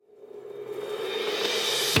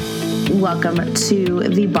Welcome to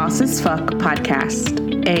the Boss as Fuck podcast,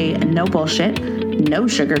 a no bullshit, no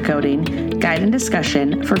sugarcoating guide and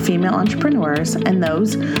discussion for female entrepreneurs and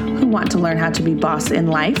those who want to learn how to be boss in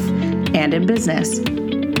life and in business.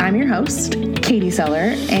 I'm your host, Katie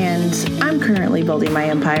Seller, and I'm currently building my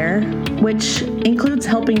empire, which includes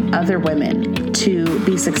helping other women to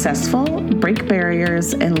be successful, break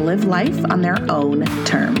barriers, and live life on their own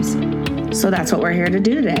terms. So that's what we're here to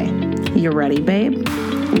do today. You ready, babe?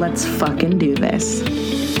 Let's fucking do this.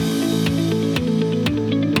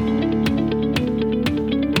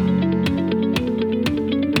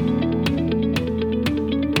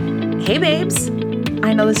 Hey, babes.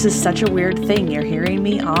 I know this is such a weird thing. You're hearing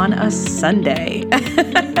me on a Sunday.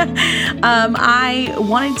 I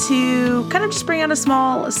wanted to kind of just bring out a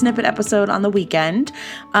small snippet episode on the weekend.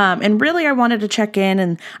 And really, I wanted to check in,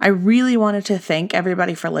 and I really wanted to thank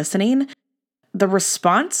everybody for listening. The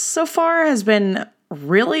response so far has been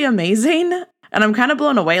really amazing. And I'm kind of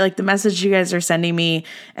blown away, like the message you guys are sending me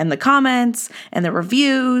and the comments and the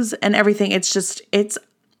reviews and everything. It's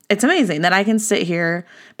amazing that I can sit here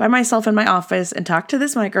by myself in my office and talk to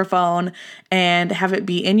this microphone and have it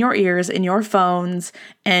be in your ears, in your phones,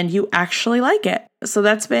 and you actually like it. So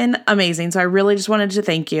that's been amazing. So I really just wanted to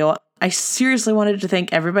thank you. I seriously wanted to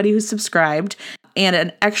thank everybody who's subscribed, and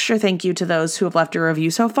an extra thank you to those who have left a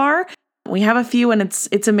review so far. We have a few, and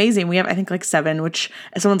it's amazing. We have, I think, like 7, which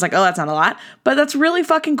someone's like, oh, that's not a lot. But that's really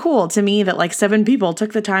fucking cool to me that like 7 people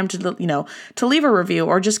took the time to leave a review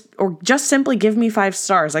or just simply give me 5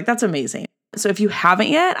 stars. Like, that's amazing. So if you haven't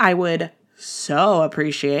yet, I would so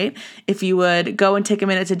appreciate if you would go and take a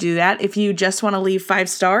minute to do that. If you just want to leave 5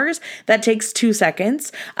 stars, that takes 2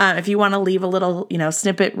 seconds. If you want to leave a little,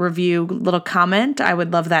 snippet review, little comment, I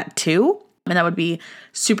would love that too. And that would be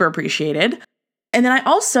super appreciated. And then I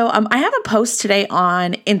also, I have a post today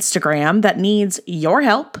on Instagram that needs your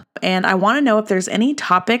help. And I want to know if there's any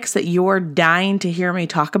topics that you're dying to hear me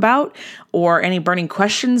talk about, or any burning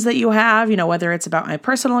questions that you have, whether it's about my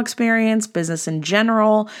personal experience, business in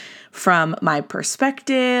general, from my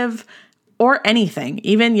perspective, or anything,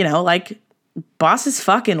 even, like boss as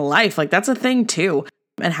fuck in life. Like, that's a thing too.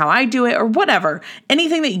 And how I do it, or whatever,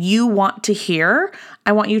 anything that you want to hear,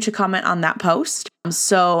 I want you to comment on that post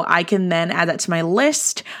so I can then add that to my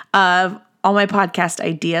list of all my podcast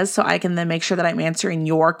ideas, so I can then make sure that I'm answering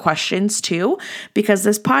your questions too, because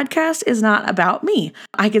this podcast is not about me.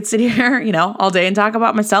 I could sit here, all day and talk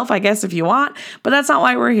about myself, I guess, if you want, but that's not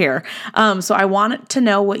why we're here. So I want to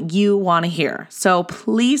know what you want to hear. So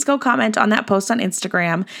please go comment on that post on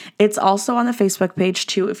Instagram. It's also on the Facebook page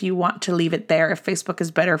too, if you want to leave it there, if Facebook is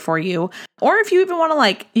better for you. Or if you even want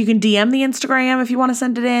to you can DM the Instagram if you want to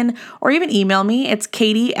send it in, or even email me. It's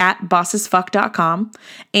katie@bossasfuck.com.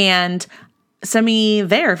 And send me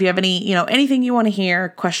there if you have any, anything you want to hear,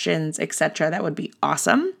 questions, etc. That would be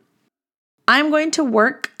awesome. I'm going to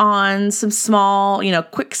work on some small,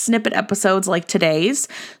 quick snippet episodes like today's.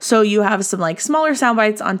 So you have some smaller sound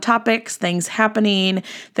bites on topics, things happening,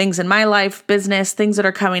 things in my life, business, things that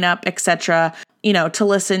are coming up, etc. To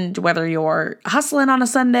listen to, whether you're hustling on a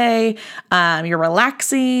Sunday, you're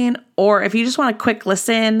relaxing, or if you just want a quick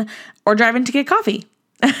listen or driving to get coffee.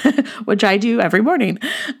 Which I do every morning.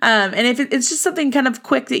 And if it's just something kind of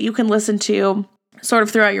quick that you can listen to sort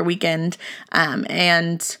of throughout your weekend,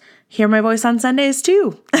 and hear my voice on Sundays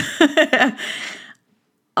too.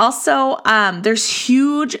 Also, there's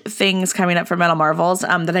huge things coming up for Metal Marvels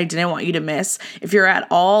that I didn't want you to miss. If you're at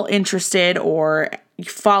all interested or you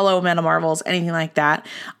follow Metal Marvels, anything like that,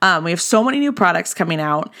 we have so many new products coming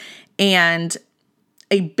out, and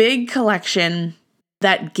a big collection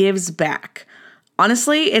that gives back.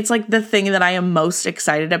 Honestly, it's the thing that I am most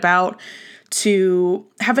excited about, to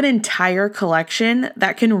have an entire collection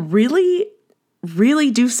that can really,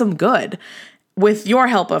 really do some good with your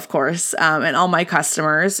help, of course, and all my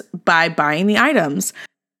customers by buying the items.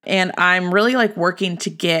 And I'm really working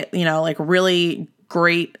to get, really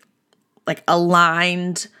great,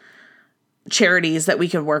 aligned charities that we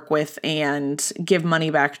can work with and give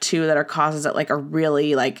money back to, that are causes that are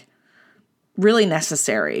really really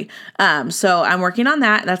necessary. So I'm working on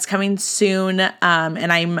that. That's coming soon.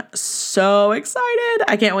 And I'm so excited.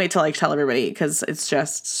 I can't wait to tell everybody, because it's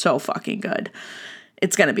just so fucking good.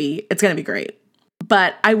 It's going to be great.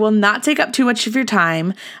 But I will not take up too much of your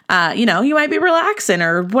time. You might be relaxing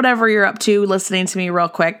or whatever you're up to, listening to me real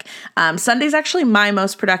quick. Sunday's actually my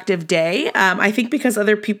most productive day. I think because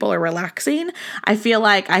other people are relaxing, I feel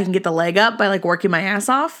like I can get the leg up by working my ass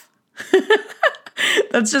off.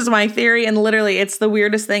 That's just my theory. And literally, it's the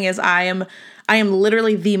weirdest thing is I am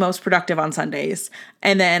literally the most productive on Sundays.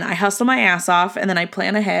 And then I hustle my ass off, and then I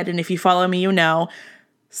plan ahead. And if you follow me,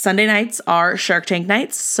 Sunday nights are Shark Tank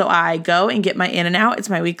nights, so I go and get my In-N-Out. It's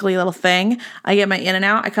my weekly little thing. I get my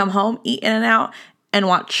In-N-Out, I come home, eat In-N-Out, and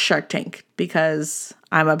watch Shark Tank because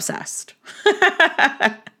I'm obsessed.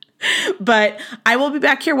 But I will be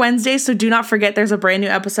back here Wednesday, so do not forget there's a brand new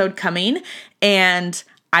episode coming, and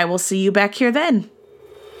I will see you back here then.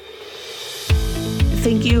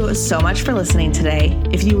 Thank you so much for listening today.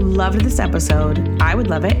 If you loved this episode, I would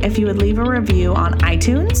love it if you would leave a review on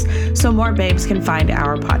iTunes so more babes can find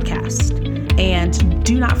our podcast. And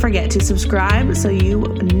do not forget to subscribe so you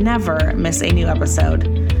never miss a new episode.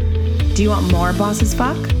 Do you want more Boss as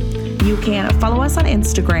Fuck? You can follow us on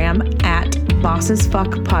Instagram at Boss as Fuck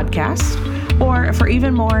Podcast, or for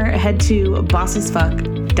even more, head to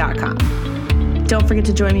bossasfuck.com. Don't forget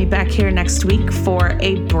to join me back here next week for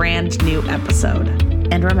a brand new episode.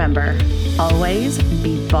 And remember, always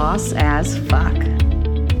be boss as fuck.